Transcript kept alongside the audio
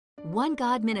One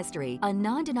God Ministry, a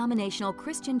non-denominational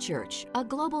Christian church, a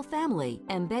global family,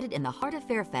 embedded in the heart of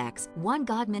Fairfax. One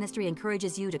God Ministry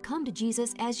encourages you to come to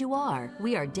Jesus as you are.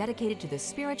 We are dedicated to the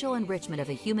spiritual enrichment of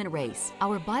the human race.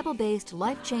 Our Bible-based,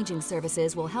 life-changing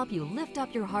services will help you lift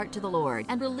up your heart to the Lord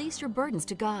and release your burdens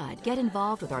to God. Get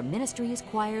involved with our ministries,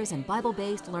 choirs, and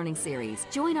Bible-based learning series.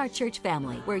 Join our church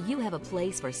family, where you have a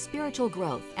place for spiritual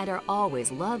growth and are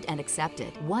always loved and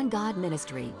accepted. One God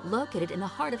Ministry, located in the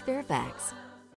heart of Fairfax.